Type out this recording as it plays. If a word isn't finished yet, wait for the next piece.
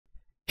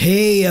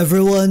Hey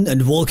everyone,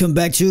 and welcome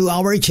back to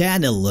our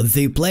channel,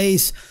 the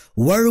place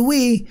where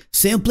we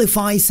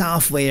simplify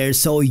software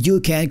so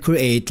you can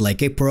create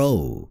like a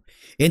pro.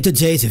 In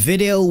today's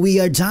video,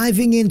 we are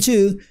diving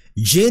into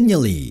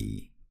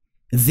Genially,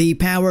 the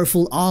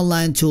powerful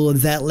online tool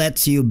that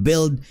lets you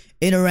build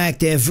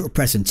interactive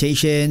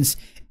presentations,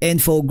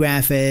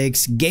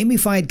 infographics,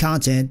 gamified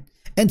content,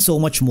 and so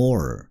much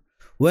more.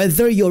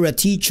 Whether you're a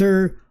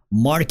teacher,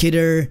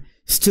 marketer,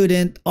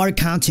 student, or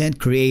content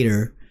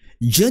creator,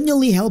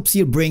 Genially helps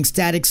you bring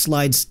static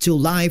slides to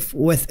life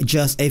with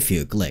just a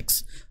few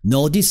clicks.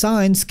 No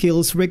design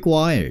skills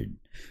required.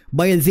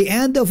 By the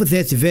end of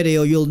this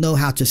video, you'll know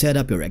how to set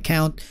up your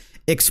account,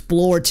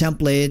 explore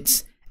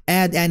templates,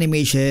 add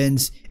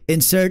animations,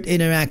 insert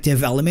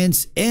interactive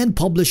elements, and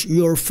publish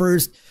your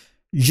first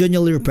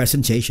Genially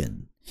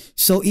presentation.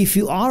 So if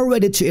you are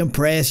ready to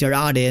impress your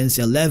audience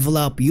and level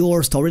up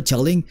your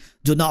storytelling,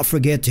 do not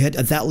forget to hit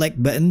that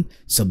like button,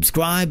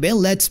 subscribe, and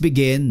let's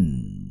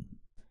begin.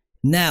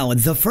 Now,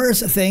 the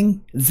first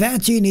thing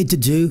that you need to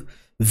do,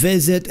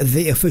 visit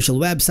the official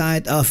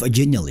website of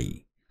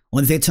Genially.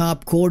 On the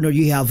top corner,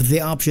 you have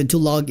the option to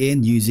log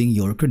in using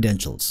your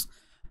credentials.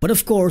 But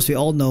of course, we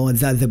all know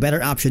that the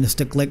better option is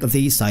to click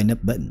the sign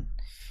up button.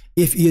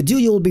 If you do,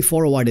 you'll be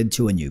forwarded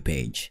to a new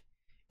page.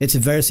 It's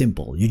very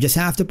simple. You just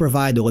have to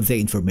provide all the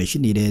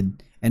information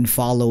needed and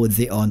follow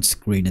the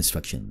on-screen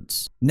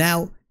instructions.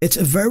 Now, it's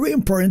very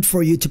important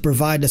for you to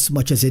provide as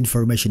much as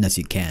information as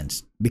you can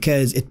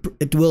because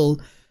it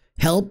will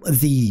help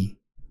the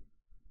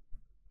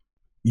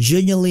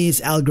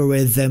Genially's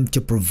algorithm to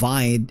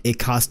provide a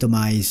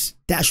customized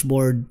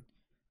dashboard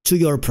to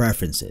your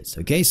preferences.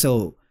 Okay,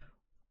 so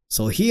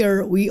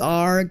here we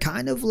are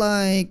kind of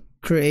like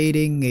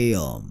creating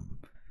a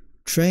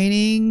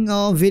training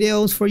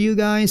videos for you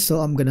guys.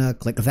 So I'm gonna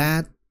click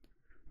that.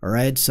 All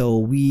right, so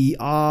we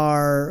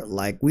are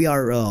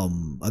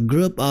a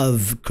group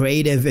of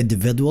creative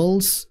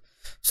individuals.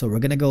 So we're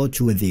gonna go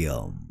to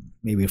the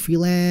maybe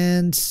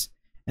freelance.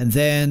 And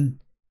then,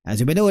 as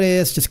you may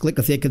notice, just click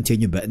the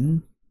continue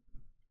button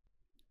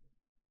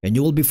and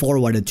you will be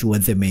forwarded to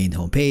the main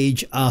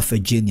homepage of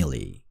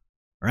Genially.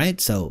 Alright,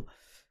 so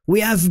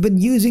we have been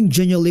using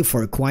Genially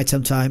for quite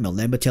some time, and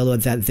let me tell you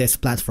that this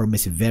platform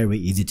is very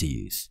easy to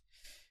use.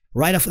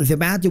 Right off the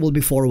bat, you will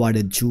be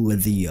forwarded to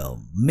the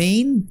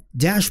main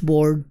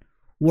dashboard,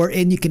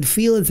 wherein you can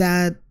feel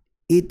that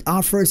it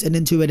offers an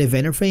intuitive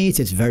interface.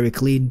 It's very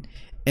clean,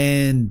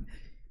 and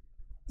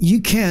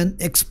you can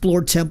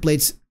explore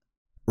templates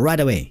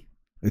right away.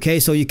 Okay,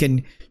 so you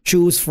can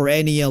choose for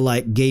any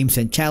like games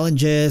and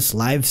challenges,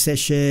 live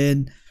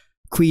session,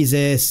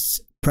 quizzes,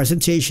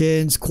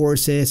 presentations,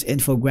 courses,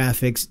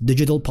 infographics,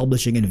 digital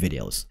publishing, and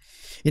videos.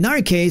 In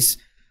our case,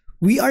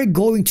 we are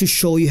going to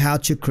show you how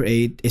to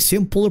create a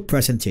simple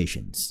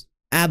presentations,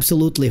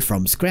 absolutely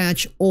from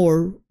scratch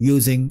or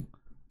using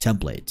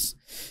templates.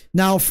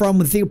 Now, from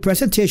the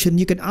presentation,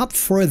 you can opt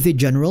for the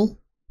general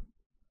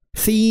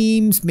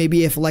themes.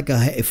 Maybe if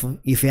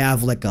you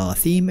have like a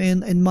theme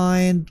in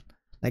mind,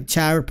 like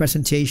charity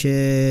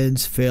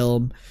presentations,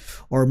 film,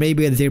 or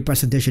maybe their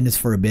presentation is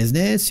for a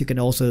business, you can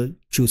also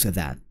choose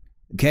that.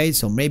 Okay,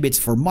 so maybe it's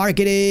for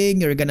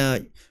marketing, you're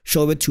gonna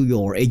show it to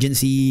your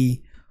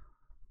agency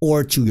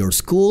or to your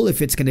school.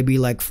 If it's gonna be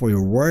like for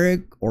your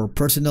work or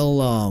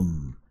personal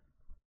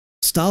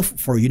stuff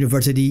for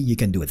university, you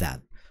can do that.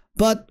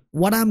 But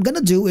what I'm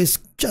gonna do is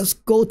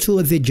just go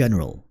to the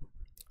general.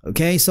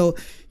 Okay, so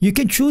you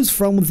can choose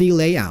from the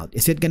layout.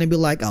 Is it going to be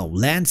like a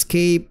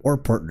landscape or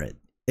portrait?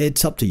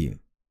 It's up to you.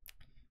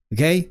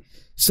 Okay,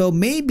 so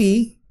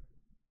maybe,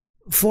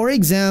 for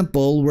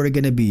example, we're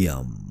going to be,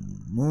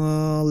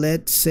 well,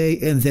 let's say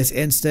in this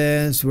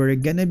instance, we're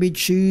going to be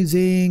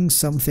choosing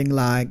something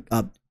like,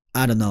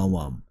 I don't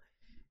know,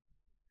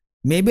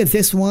 maybe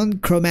this one,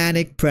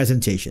 chromatic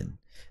presentation.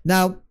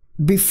 Now,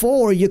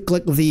 before you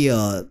click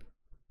the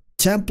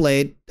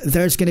template,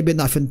 there's going to be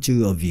nothing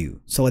to view,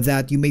 so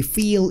that you may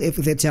feel if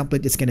the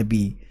template is going to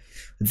be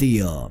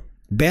the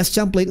best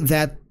template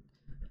that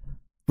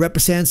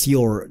represents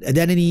your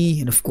identity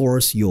and of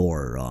course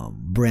your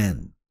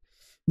brand.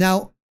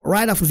 Now,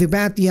 right off the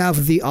bat, you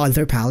have the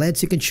other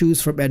palettes. You can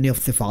choose from any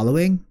of the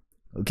following.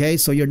 Okay,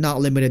 so you're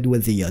not limited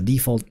with the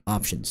default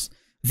options.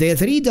 The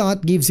three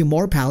dot gives you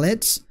more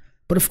palettes,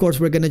 but of course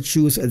we're going to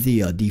choose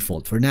the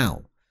default for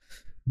now.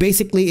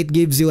 Basically, it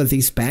gives you the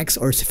specs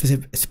or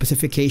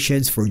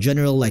specifications for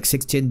general, like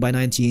 16 by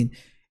 19,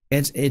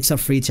 and it's a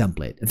free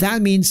template.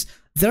 That means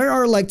there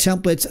are like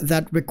templates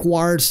that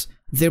requires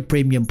their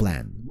premium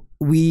plan.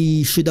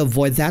 We should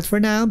avoid that for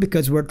now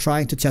because we're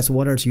trying to test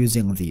waters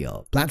using the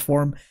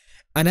platform,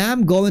 and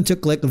I'm going to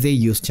click the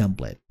use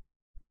template.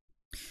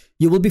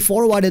 You will be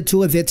forwarded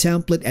to the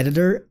template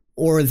editor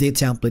or the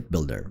template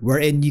builder,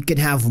 wherein you can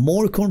have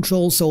more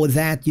control so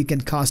that you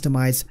can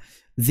customize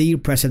the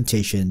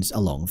presentations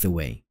along the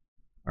way.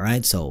 All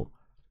right, so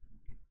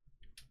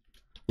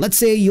let's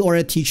say you are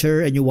a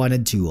teacher and you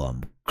wanted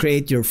to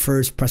create your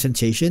first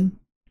presentation.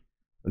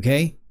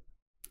 Okay,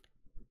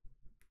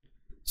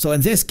 so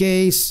in this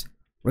case,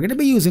 we're going to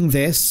be using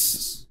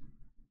this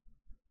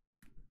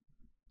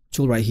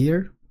tool right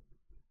here.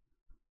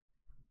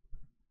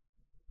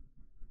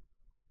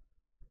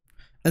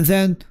 And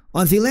then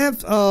on the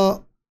left,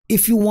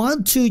 if you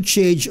want to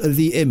change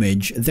the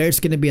image, there's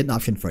going to be an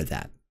option for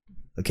that.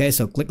 Okay,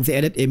 so click the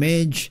edit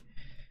image,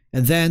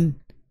 and then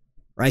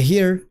right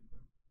here,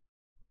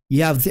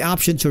 you have the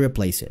option to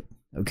replace it.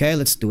 Okay,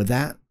 let's do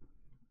that.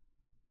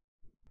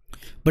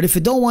 But if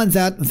you don't want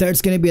that,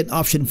 there's going to be an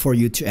option for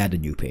you to add a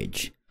new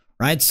page,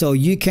 right? So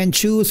you can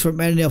choose from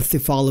any of the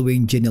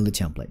following Genially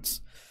templates.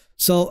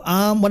 So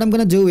what I'm going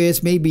to do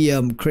is maybe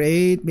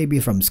create maybe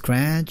from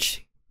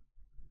scratch.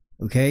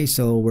 Okay,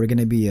 so we're going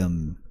to be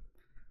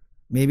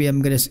maybe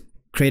I'm going to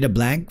create a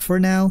blank for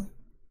now.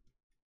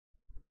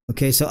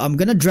 Okay, so I'm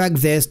going to drag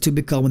this to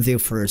become the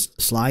first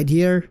slide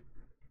here.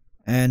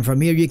 And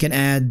from here you can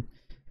add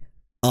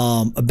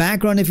a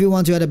background if you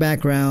want to add a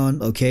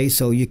background. Okay,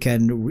 so you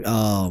can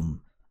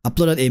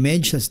upload an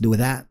image. Let's do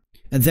that.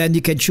 And then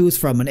you can choose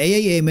from an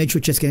AA image,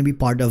 which is going to be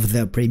part of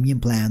the premium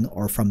plan,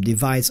 or from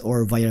device,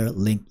 or via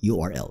link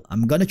URL.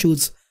 I'm going to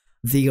choose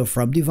the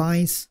from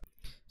device.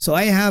 So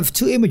I have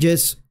two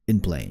images in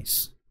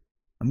place.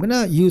 I'm going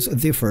to use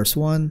the first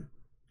one.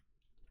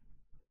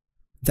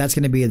 That's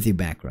going to be the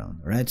background,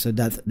 right? So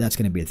that's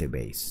going to be the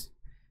base.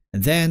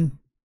 And then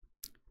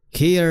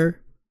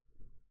here,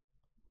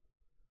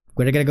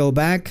 we're going to go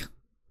back.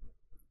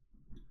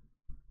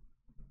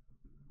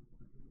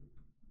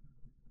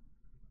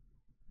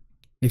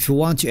 If you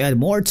want to add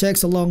more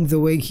text along the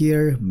way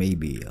here,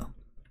 maybe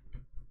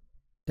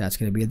that's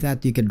going to be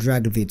that. You can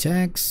drag the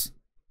text.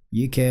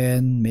 You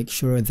can make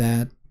sure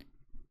that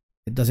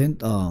it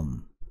doesn't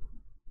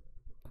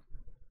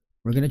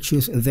we're going to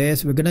choose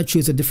this. We're going to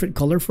choose a different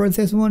color for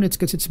this one. It's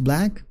because it's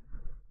black.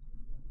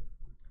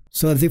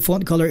 So the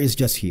font color is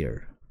just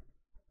here.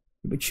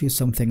 We would choose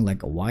something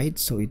like a white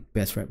so it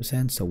best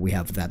represents. So we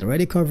have that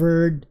already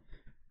covered,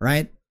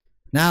 right?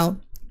 Now,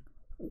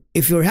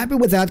 if you're happy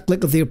with that,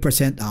 click the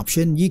percent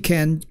option. You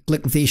can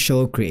click the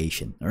show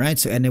creation. All right,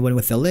 so anyone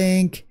with a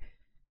link,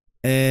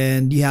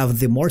 and you have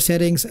the more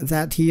settings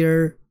that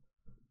here.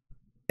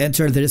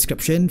 Enter the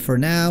description. For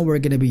now, we're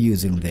going to be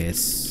using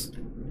this.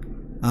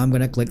 I'm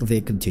going to click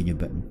the continue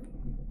button.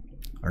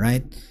 All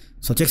right,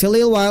 so it takes a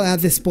little while at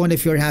this point.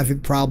 If you're having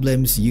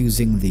problems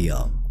using the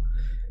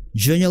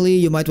Genially,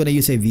 you might want to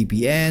use a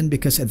VPN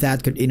because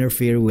that could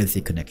interfere with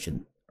the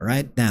connection. All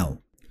right, now.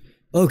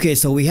 Okay,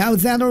 so we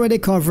have that already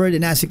covered,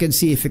 and as you can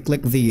see, if you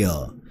click the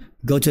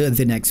go to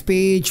the next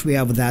page, we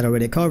have that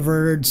already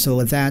covered.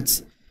 So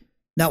that's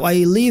now I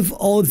leave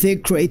all the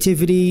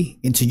creativity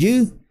into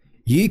you.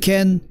 You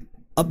can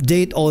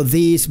update all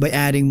these by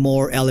adding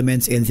more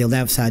elements in the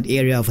left side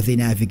area of the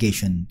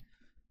navigation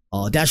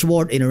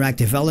dashboard,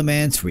 interactive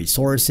elements,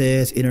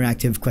 resources,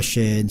 interactive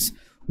questions,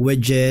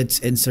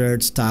 widgets,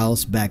 inserts,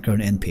 styles,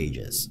 background, and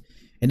pages.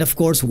 And of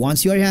course,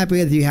 once you are happy,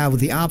 you have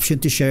the option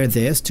to share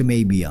this to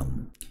maybe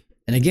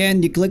and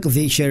again, you click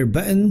the share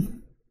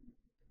button.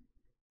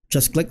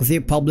 Just click the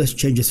publish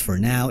changes for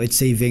now. It's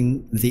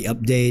saving the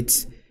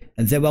updates.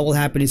 And then what will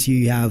happen is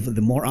you have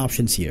the more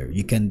options here.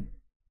 You can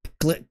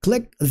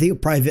click the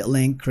private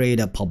link, create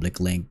a public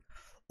link,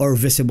 or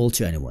visible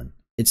to anyone.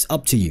 It's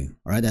up to you.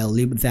 All right, I'll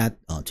leave that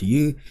to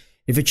you.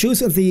 If you choose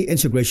the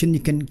integration,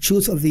 you can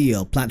choose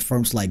the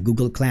platforms like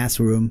Google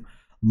Classroom,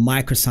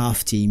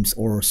 Microsoft Teams,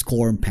 or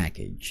SCORM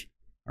package.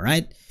 All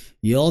right.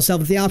 You also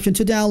have the option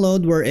to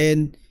download,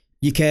 wherein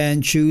you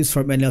can choose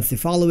from any of the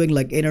following,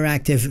 like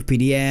interactive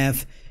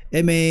PDF,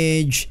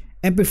 image,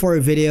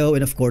 MP4 video,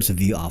 and of course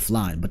view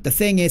offline. But the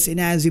thing is, and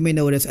as you may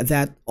notice,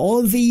 that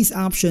all these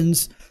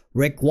options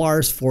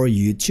requires for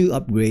you to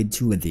upgrade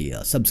to the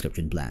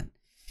subscription plan.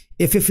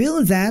 If you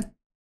feel that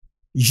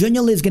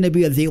Genially is going to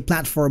be the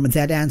platform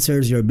that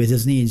answers your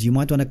business needs, you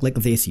might want to click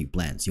the SU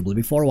plans. You will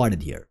be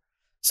forwarded here.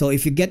 So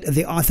if you get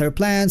the author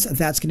plans,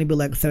 that's going to be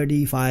like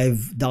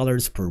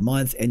 $35 per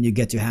month, and you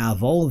get to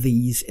have all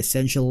these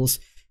essentials,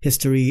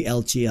 history,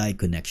 LTI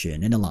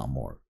connection, and a lot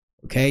more.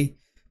 Okay,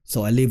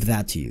 so I leave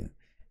that to you.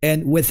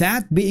 And with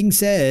that being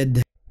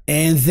said,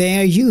 and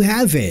there you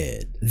have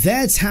it.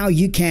 That's how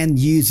you can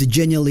use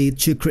Genially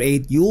to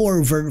create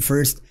your very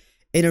first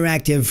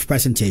interactive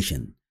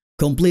presentation,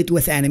 complete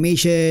with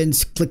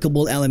animations,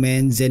 clickable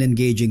elements, and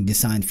engaging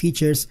design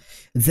features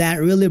that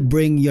really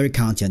bring your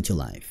content to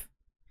life.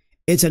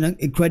 It's an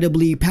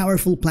incredibly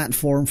powerful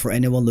platform for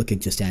anyone looking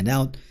to stand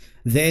out.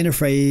 The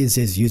interface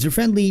is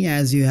user-friendly,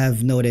 as you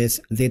have noticed.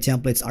 The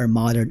templates are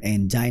modern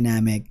and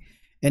dynamic.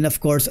 And of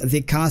course,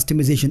 the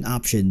customization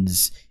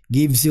options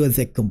gives you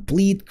the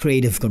complete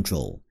creative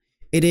control.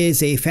 It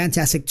is a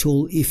fantastic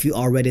tool if you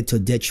are ready to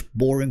ditch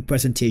boring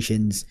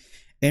presentations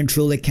and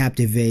truly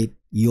captivate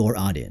your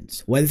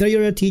audience. Whether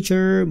you're a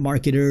teacher,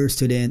 marketer,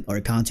 student, or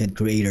content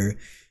creator,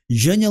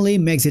 Genially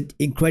makes it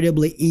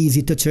incredibly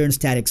easy to turn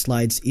static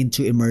slides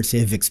into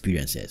immersive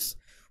experiences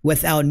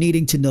without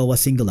needing to know a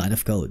single line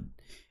of code.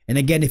 And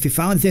again, if you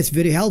found this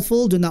video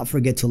helpful, do not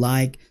forget to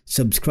like,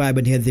 subscribe,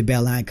 and hit the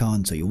bell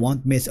icon so you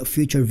won't miss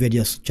future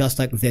videos just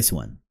like this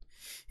one.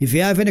 If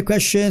you have any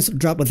questions,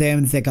 drop them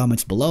in the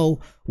comments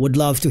below. Would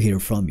love to hear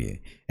from you.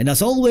 And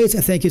as always,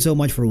 thank you so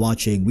much for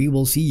watching. We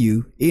will see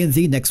you in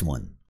the next one.